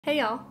Hey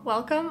y'all,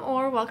 welcome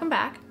or welcome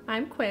back.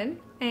 I'm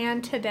Quinn,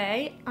 and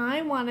today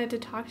I wanted to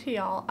talk to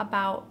y'all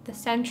about the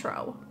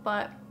Centro,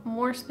 but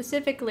more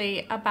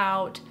specifically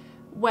about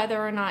whether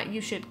or not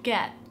you should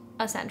get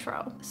a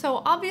Centro.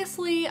 So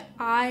obviously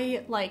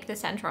I like the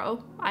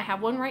Centro. I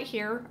have one right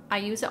here. I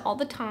use it all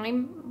the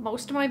time.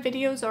 Most of my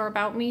videos are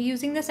about me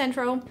using the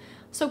Centro,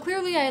 so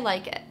clearly I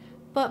like it.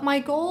 But my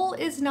goal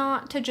is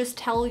not to just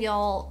tell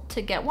y'all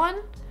to get one.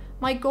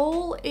 My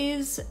goal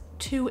is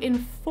to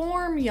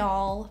inform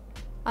y'all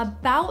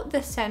about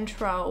the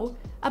Centro,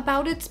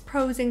 about its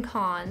pros and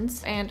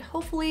cons, and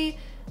hopefully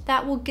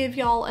that will give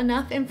y'all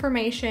enough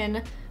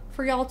information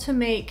for y'all to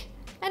make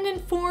an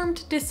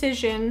informed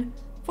decision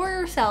for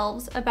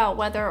yourselves about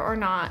whether or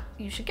not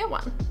you should get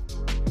one.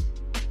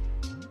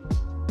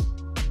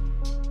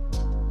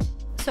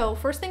 So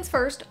first things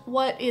first,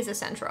 what is a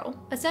Centro?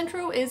 A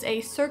Centro is a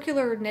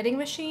circular knitting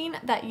machine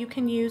that you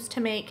can use to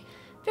make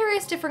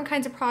various different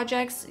kinds of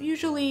projects,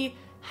 usually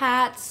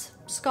hats,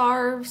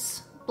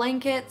 scarves,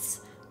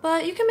 blankets,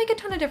 but you can make a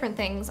ton of different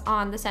things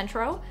on the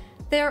Centro.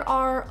 There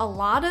are a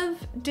lot of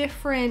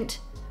different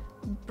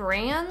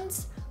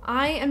brands.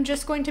 I am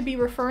just going to be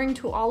referring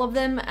to all of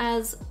them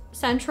as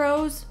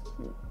Centros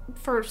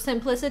for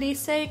simplicity's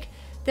sake.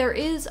 There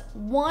is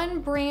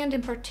one brand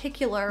in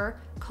particular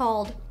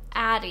called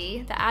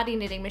Addi, the Addi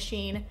knitting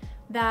machine,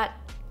 that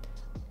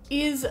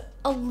is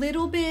a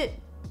little bit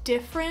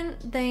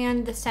different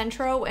than the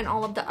Centro and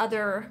all of the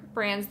other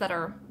brands that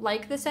are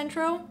like the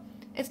Centro.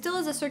 It still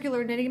is a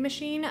circular knitting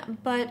machine,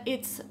 but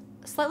it's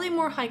slightly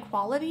more high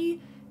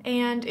quality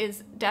and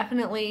is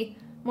definitely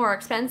more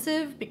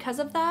expensive because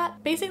of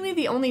that. Basically,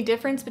 the only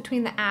difference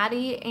between the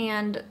Addi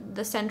and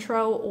the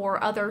Centro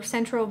or other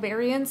Centro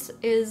variants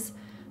is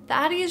the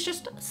Addi is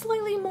just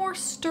slightly more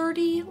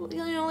sturdy,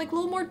 like a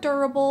little more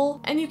durable,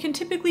 and you can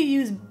typically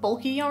use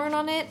bulky yarn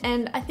on it,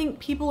 and I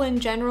think people in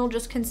general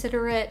just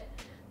consider it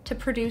to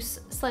produce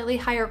slightly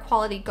higher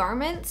quality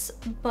garments,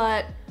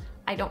 but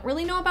I don't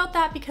really know about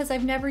that because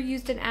I've never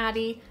used an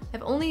Addi.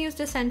 I've only used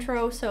a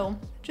Centro, so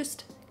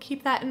just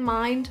keep that in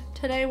mind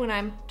today when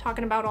I'm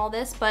talking about all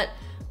this. But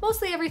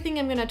mostly everything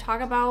I'm gonna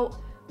talk about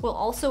will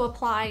also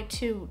apply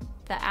to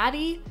the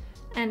Addi,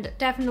 and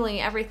definitely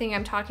everything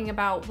I'm talking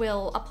about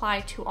will apply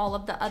to all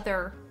of the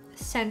other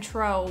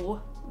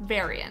Centro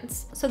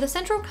variants. So the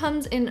Centro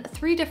comes in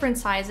 3 different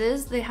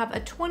sizes. They have a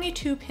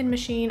 22 pin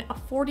machine, a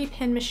 40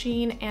 pin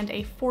machine, and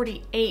a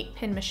 48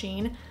 pin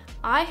machine.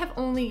 I have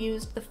only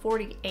used the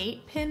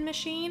 48 pin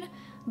machine,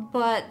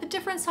 but the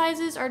different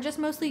sizes are just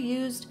mostly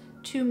used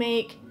to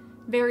make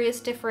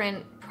various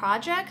different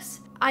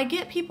projects. I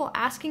get people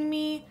asking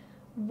me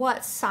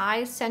what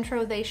size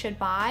Centro they should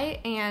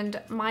buy,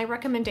 and my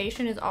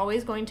recommendation is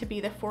always going to be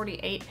the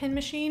 48 pin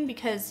machine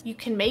because you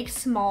can make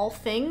small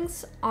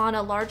things on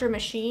a larger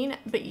machine,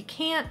 but you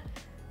can't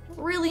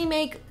really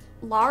make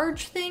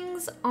large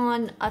things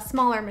on a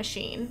smaller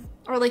machine.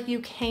 Or like you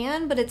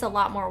can, but it's a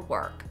lot more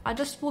work. I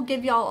just will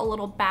give y'all a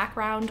little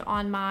background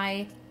on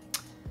my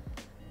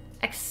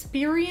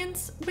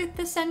experience with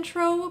the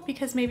Centro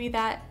because maybe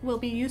that will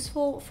be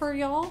useful for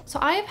y'all. So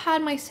I have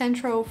had my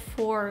Centro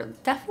for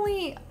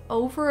definitely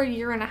over a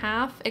year and a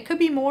half. It could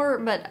be more,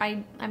 but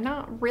I'm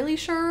not really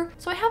sure.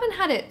 So I haven't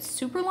had it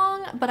super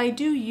long, but I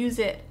do use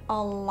it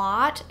a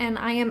lot, and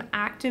I am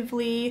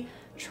actively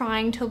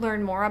trying to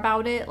learn more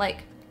about it.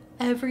 Like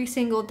every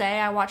single day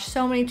I watch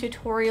so many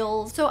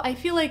tutorials. So I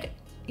feel like,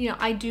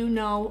 I do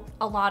know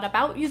a lot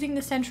about using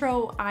the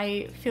Centro.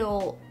 I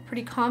feel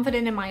pretty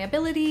confident in my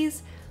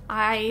abilities.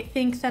 I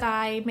think that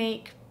I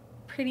make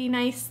pretty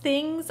nice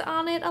things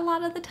on it a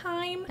lot of the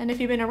time. And if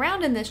you've been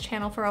around in this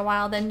channel for a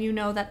while, then you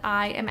know that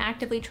I am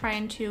actively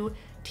trying to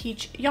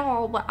teach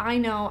y'all what I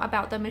know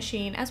about the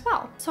machine as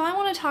well. So I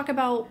want to talk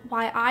about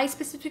why I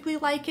specifically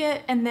like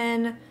it, and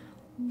then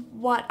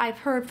what I've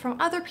heard from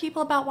other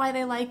people about why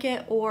they like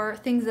it, or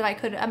things that I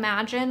could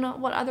imagine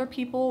what other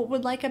people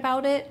would like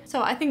about it.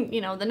 So I think,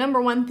 the number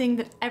one thing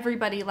that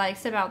everybody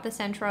likes about the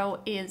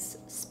Centro is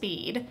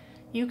speed.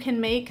 You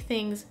can make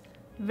things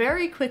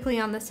very quickly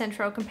on the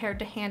Centro compared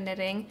to hand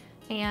knitting,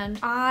 and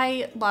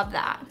I love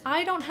that.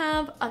 I don't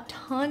have a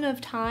ton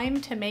of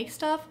time to make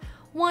stuff.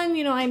 One,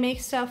 I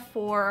make stuff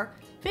for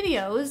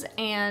videos,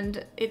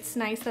 and it's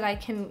nice that I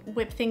can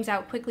whip things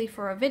out quickly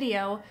for a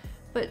video.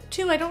 But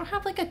 2, I don't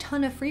have like a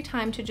ton of free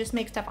time to just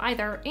make stuff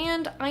either,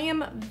 and I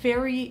am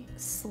very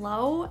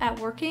slow at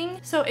working.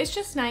 So it's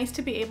just nice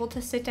to be able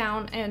to sit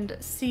down and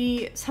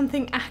see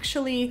something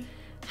actually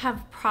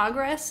have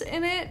progress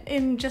in it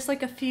in just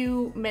like a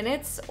few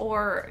minutes,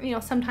 or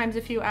sometimes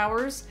a few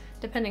hours,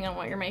 depending on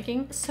what you're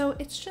making. So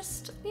it's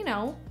just,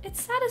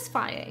 it's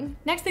satisfying.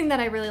 Next thing that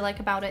I really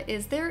like about it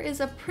is there is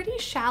a pretty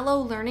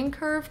shallow learning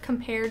curve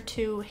compared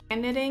to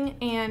hand knitting,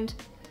 and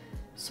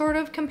sort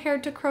of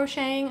compared to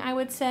crocheting, I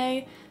would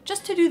say.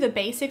 Just to do the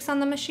basics on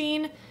the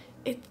machine,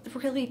 it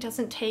really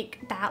doesn't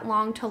take that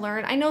long to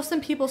learn. I know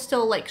some people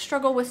still like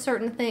struggle with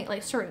certain things,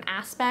 like certain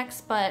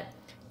aspects, but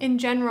in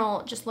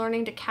general, just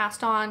learning to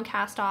cast on,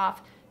 cast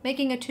off,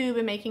 making a tube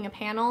and making a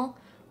panel,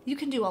 you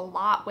can do a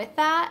lot with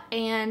that.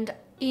 And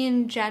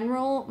in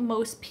general,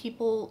 most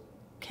people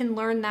can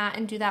learn that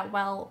and do that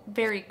well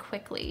very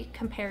quickly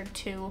compared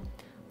to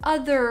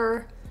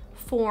other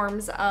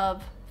forms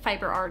of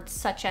fiber arts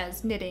such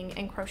as knitting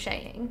and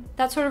crocheting.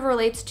 That sort of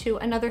relates to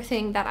another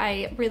thing that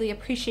I really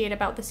appreciate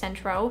about the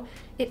Sentro.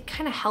 It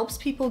kind of helps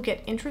people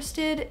get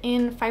interested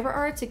in fiber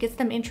arts. It gets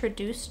them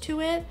introduced to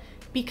it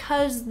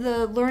because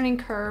the learning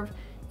curve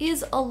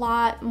is a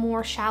lot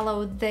more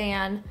shallow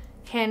than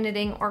hand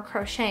knitting or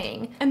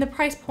crocheting, and the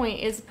price point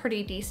is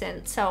pretty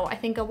decent. So I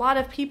think a lot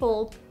of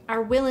people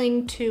are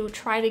willing to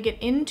try to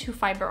get into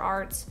fiber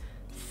arts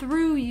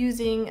through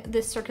using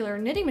this circular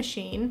knitting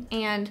machine,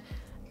 and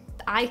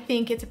I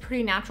think it's a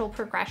pretty natural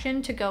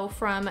progression to go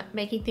from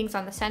making things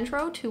on the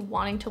Sentro to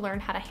wanting to learn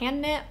how to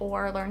hand knit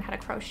or learn how to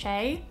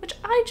crochet, which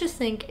I just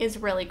think is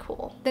really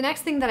cool. The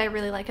next thing that I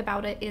really like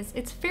about it is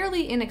it's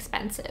fairly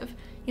inexpensive.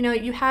 You know,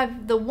 you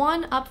have the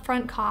one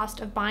upfront cost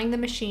of buying the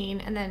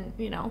machine, and then,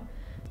 you know,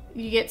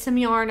 you get some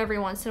yarn every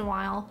once in a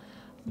while.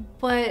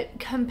 But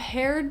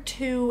compared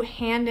to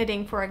hand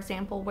knitting, for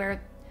example,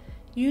 where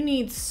you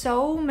need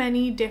so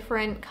many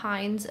different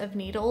kinds of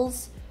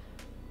needles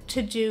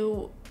to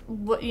do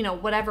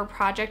whatever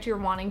project you're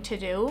wanting to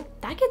do,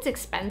 that gets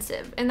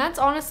expensive. And that's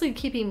honestly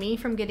keeping me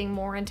from getting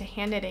more into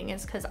hand knitting,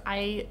 is because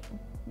I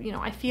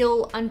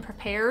feel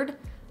unprepared.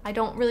 I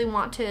don't really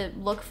want to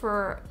look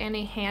for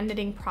any hand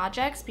knitting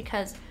projects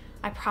because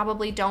I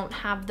probably don't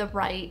have the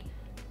right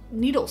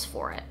needles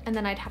for it. And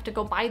then I'd have to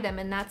go buy them,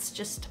 and that's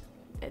just,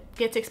 it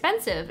gets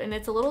expensive and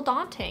it's a little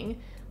daunting.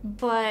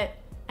 But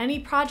any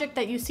project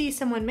that you see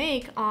someone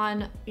make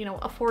on,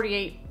 a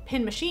 48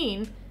 pin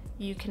machine,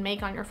 you can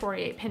make on your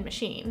 48 pin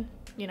machine.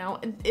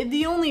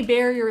 The only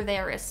barrier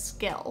there is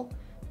skill,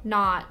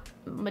 not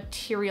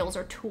materials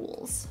or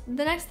tools.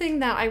 The next thing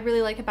that I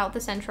really like about the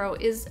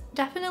Sentro is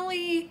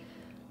definitely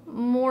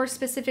more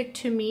specific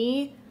to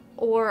me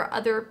or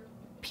other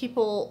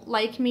people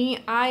like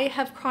me. I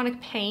have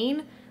chronic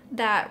pain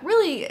that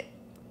really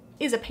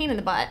is a pain in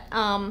the butt.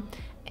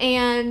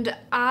 And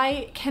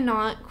I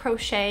cannot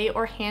crochet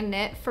or hand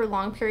knit for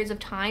long periods of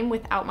time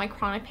without my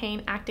chronic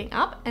pain acting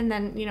up. And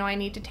then, I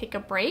need to take a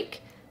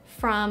break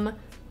from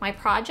my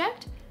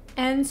project.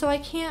 And so I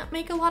can't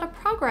make a lot of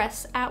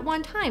progress at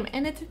one time.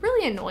 And it's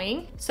really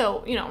annoying.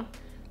 So,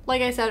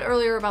 like I said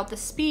earlier about the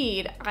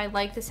speed, I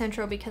like the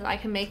Sentro because I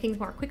can make things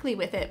more quickly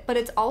with it. But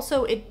it's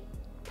also, it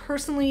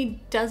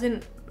personally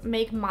doesn't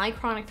make my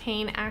chronic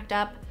pain act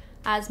up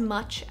as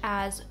much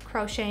as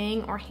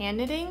crocheting or hand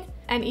knitting.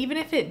 And even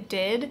if it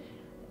did,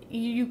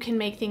 you can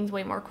make things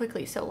way more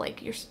quickly. So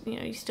like you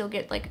still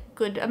get like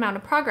good amount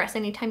of progress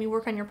anytime you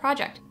work on your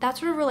project. That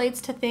sort of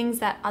relates to things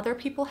that other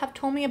people have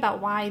told me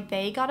about why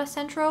they got a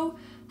Sentro.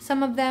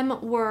 Some of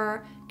them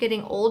were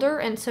getting older,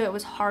 and so it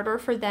was harder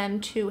for them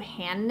to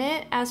hand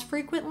knit as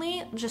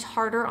frequently, just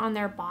harder on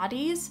their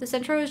bodies. The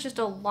Sentro is just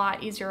a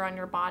lot easier on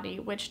your body,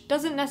 which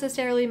doesn't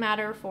necessarily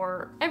matter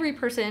for every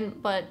person,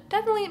 but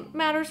definitely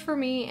matters for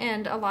me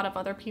and a lot of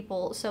other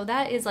people. So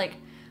that is like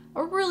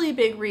a really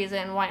big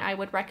reason why I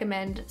would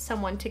recommend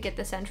someone to get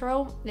the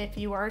Sentro. If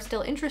you are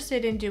still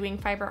interested in doing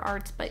fiber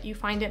arts, but you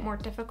find it more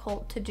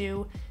difficult to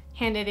do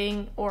hand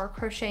knitting or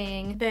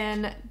crocheting,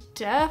 then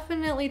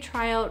definitely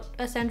try out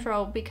a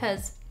Sentro,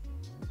 because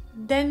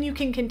then you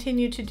can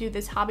continue to do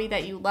this hobby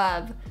that you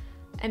love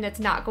and it's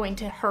not going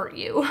to hurt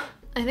you.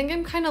 I think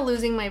I'm kind of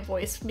losing my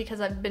voice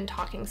because I've been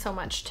talking so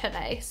much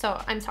today,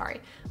 so I'm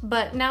sorry.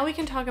 But now we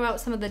can talk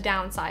about some of the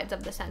downsides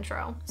of the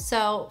Sentro.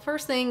 So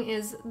first thing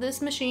is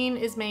this machine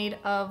is made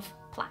of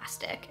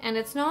plastic, and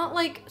it's not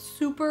like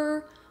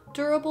super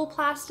durable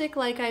plastic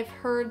like I've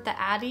heard the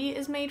Addy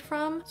is made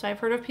from. So I've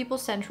heard of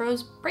people's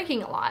Sentros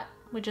breaking a lot,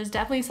 which is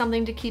definitely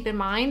something to keep in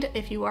mind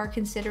if you are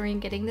considering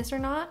getting this or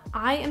not.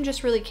 I am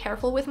just really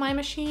careful with my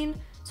machine,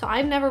 so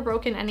I've never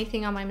broken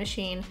anything on my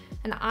machine,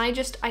 and I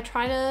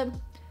try to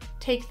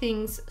take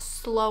things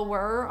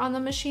slower on the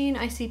machine.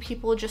 I see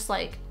people just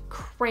like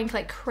crank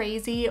like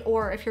crazy,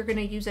 or if you're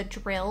gonna use a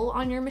drill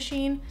on your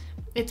machine,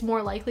 it's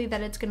more likely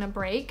that it's gonna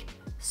break.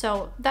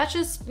 So that's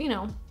just,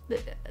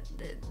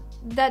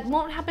 that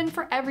won't happen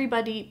for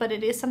everybody, but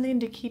it is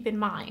something to keep in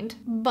mind.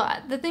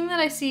 But the thing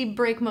that I see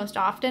break most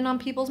often on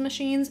people's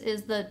machines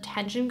is the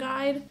tension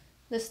guide.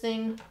 This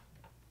thing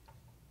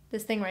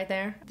right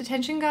there. The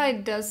tension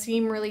guide does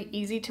seem really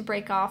easy to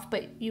break off,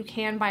 but you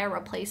can buy a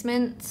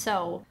replacement,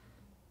 so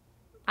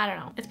I don't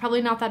know. It's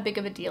probably not that big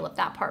of a deal if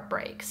that part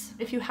breaks.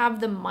 If you have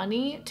the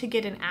money to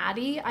get an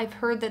Addy, I've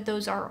heard that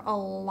those are a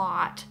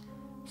lot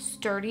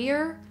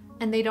sturdier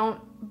and they don't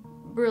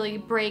really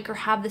break or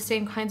have the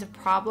same kinds of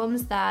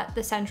problems that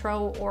the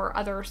Sentro or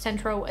other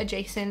Sentro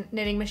adjacent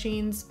knitting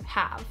machines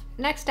have.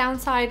 Next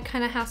downside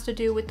kind of has to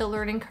do with the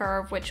learning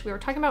curve, which we were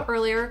talking about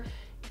earlier.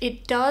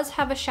 It does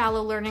have a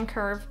shallow learning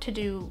curve to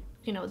do,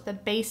 the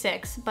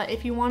basics, but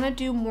if you want to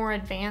do more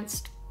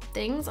advanced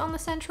things on the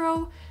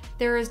Sentro,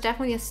 there is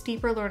definitely a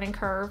steeper learning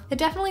curve. It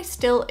definitely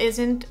still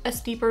isn't a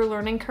steeper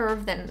learning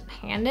curve than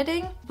hand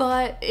knitting,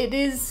 but it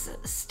is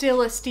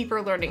still a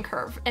steeper learning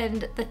curve.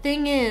 And the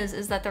thing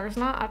is that there's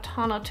not a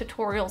ton of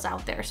tutorials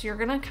out there. So you're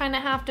gonna kind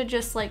of have to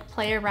just like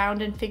play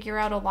around and figure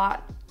out a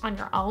lot on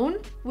your own,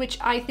 which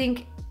I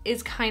think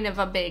is kind of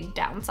a big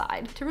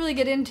downside. To really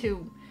get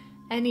into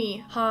any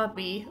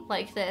hobby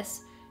like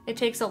this, it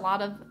takes a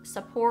lot of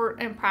support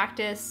and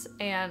practice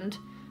and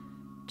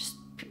just,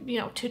 you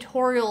know,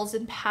 tutorials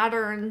and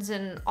patterns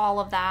and all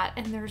of that,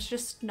 and there's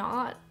just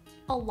not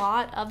a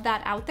lot of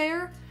that out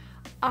there.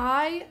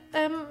 I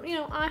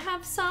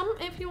have some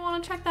if you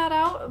want to check that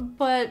out,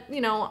 but you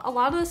know, a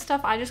lot of the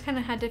stuff I just kind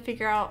of had to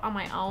figure out on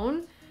my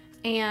own,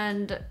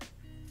 and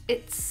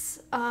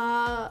it's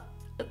a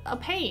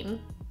pain,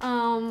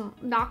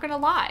 not gonna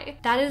lie.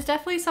 That is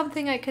definitely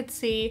something I could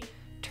see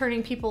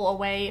turning people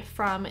away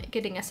from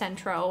getting a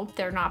centro,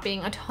 there not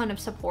being a ton of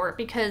support,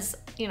 because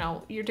you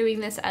know, you're doing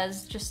this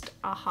as just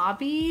a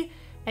hobby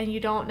and you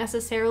don't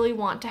necessarily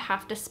want to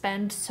have to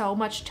spend so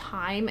much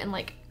time and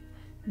like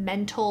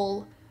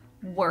mental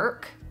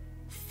work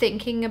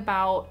thinking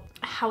about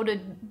how to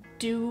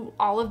do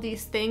all of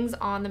these things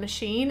on the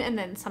machine, and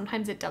then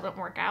sometimes it doesn't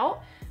work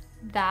out.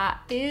 That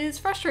is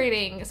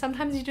frustrating.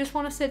 Sometimes you just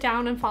want to sit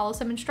down and follow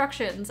some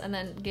instructions and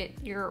then get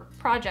your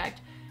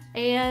project.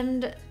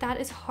 And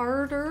that is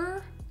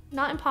harder,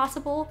 not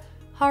impossible,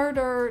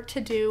 harder to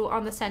do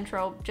on the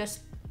centro,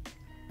 just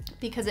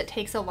because it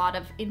takes a lot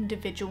of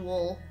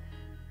individual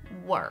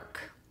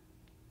work,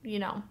 you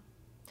know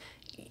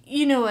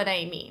what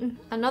I mean.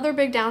 Another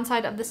big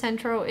downside of the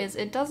centro is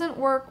it doesn't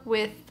work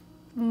with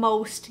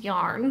most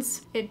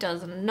yarns. It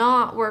does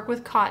not work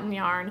with cotton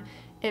yarn.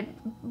 It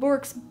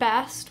works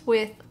best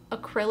with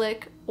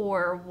acrylic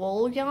or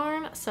wool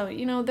yarn. So,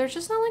 you know, there's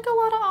just not like a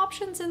lot of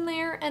options in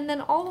there. And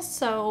then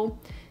also,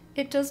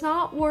 it does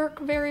not work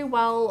very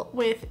well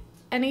with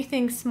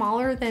anything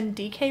smaller than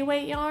DK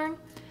weight yarn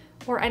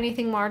or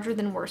anything larger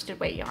than worsted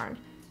weight yarn.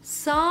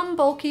 Some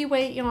bulky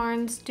weight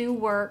yarns do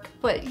work,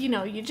 but you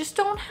know, you just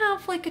don't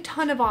have like a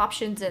ton of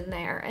options in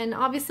there. And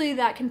obviously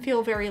that can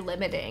feel very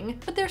limiting,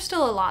 but there's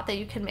still a lot that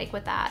you can make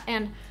with that.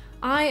 And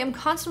I am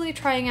constantly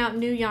trying out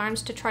new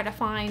yarns to try to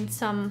find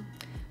some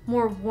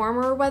more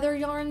warmer weather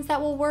yarns that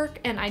will work,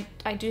 and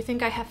I do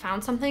think I have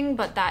found something,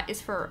 but that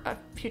is for a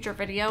future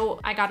video.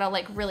 I gotta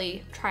like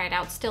really try it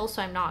out still,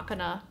 so I'm not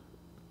gonna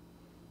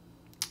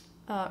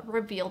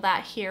reveal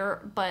that here,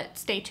 but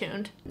stay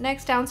tuned.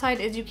 Next downside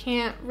is you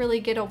can't really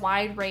get a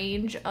wide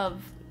range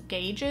of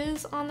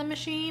gauges on the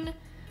machine.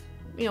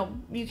 You know,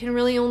 you can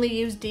really only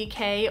use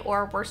DK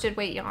or worsted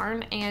weight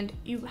yarn, and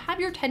you have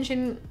your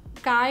tension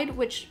guide,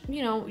 which,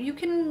 you know, you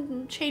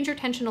can change your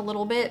tension a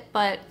little bit,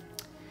 but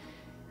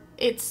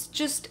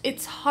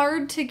it's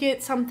hard to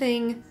get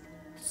something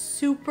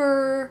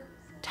super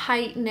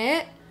tight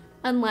knit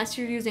unless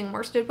you're using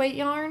worsted weight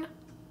yarn,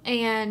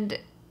 and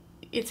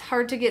it's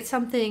hard to get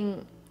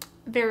something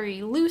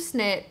very loose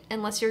knit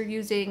unless you're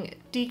using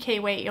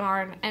DK weight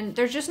yarn, and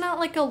there's just not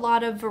like a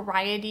lot of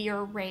variety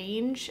or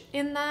range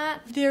in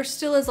that. There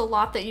still is a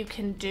lot that you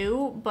can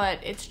do, but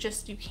it's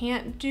just you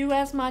can't do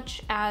as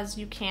much as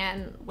you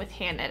can with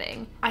hand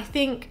knitting. I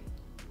think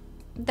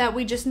that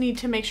we just need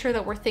to make sure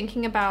that we're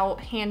thinking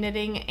about hand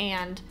knitting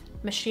and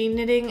machine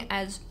knitting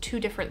as two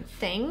different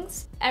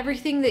things.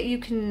 Everything that you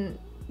can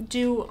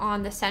do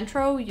on the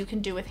centro you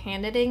can do with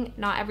hand knitting.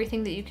 Not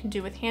everything that you can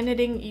do with hand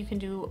knitting you can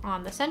do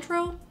on the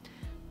centro,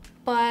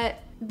 but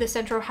the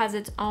centro has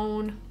its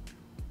own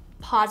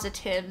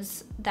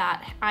positives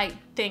that I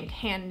think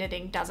hand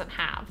knitting doesn't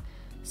have.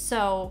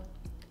 So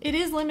it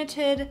is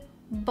limited,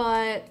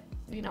 but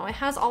you know, it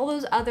has all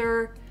those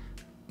other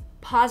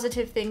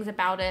positive things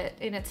about it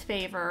in its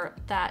favor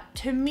that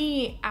to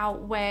me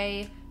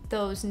outweigh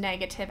those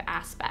negative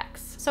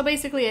aspects. So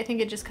basically I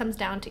think it just comes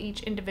down to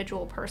each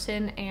individual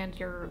person and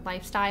your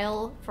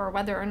lifestyle for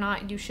whether or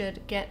not you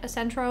should get a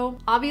centro.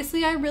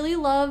 Obviously I really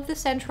love the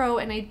centro,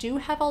 and I do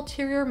have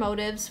ulterior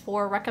motives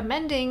for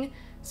recommending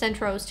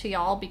centros to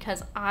y'all,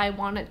 because I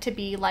want it to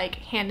be like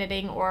hand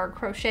knitting or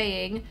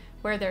crocheting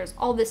where there's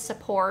all this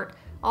support,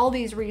 all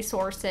these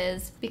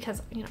resources,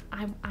 because you know,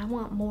 I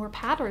want more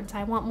patterns,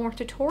 I want more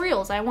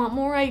tutorials, I want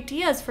more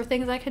ideas for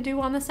things I could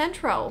do on the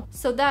centro.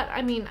 So that,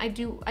 I mean, I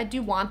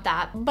do want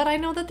that, but I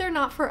know that they're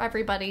not for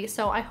everybody.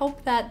 So I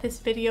hope that this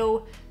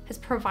video has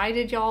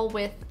provided y'all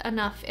with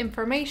enough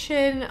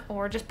information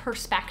or just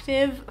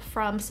perspective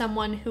from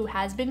someone who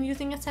has been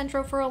using a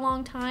centro for a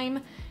long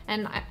time.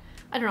 And I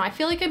don't know, I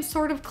feel like I'm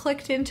sort of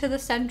clicked into the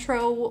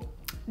centro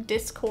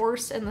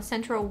discourse and the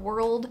centro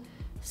world.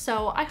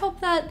 So I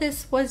hope that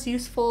this was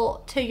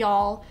useful to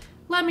y'all.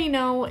 Let me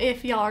know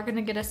if y'all are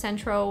gonna get a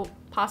centro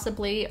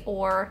possibly,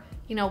 or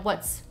you know,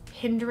 what's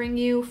hindering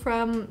you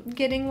from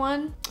getting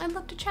one. I'd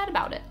love to chat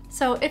about it.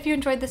 So if you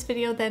enjoyed this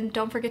video, then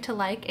don't forget to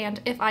like,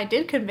 and if I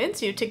did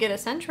convince you to get a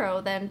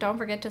centro, then don't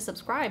forget to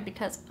subscribe,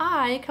 because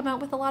I come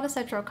out with a lot of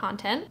centro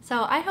content.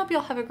 So I hope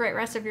you'll have a great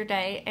rest of your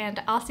day,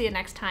 and I'll see you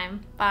next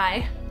time.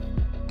 Bye.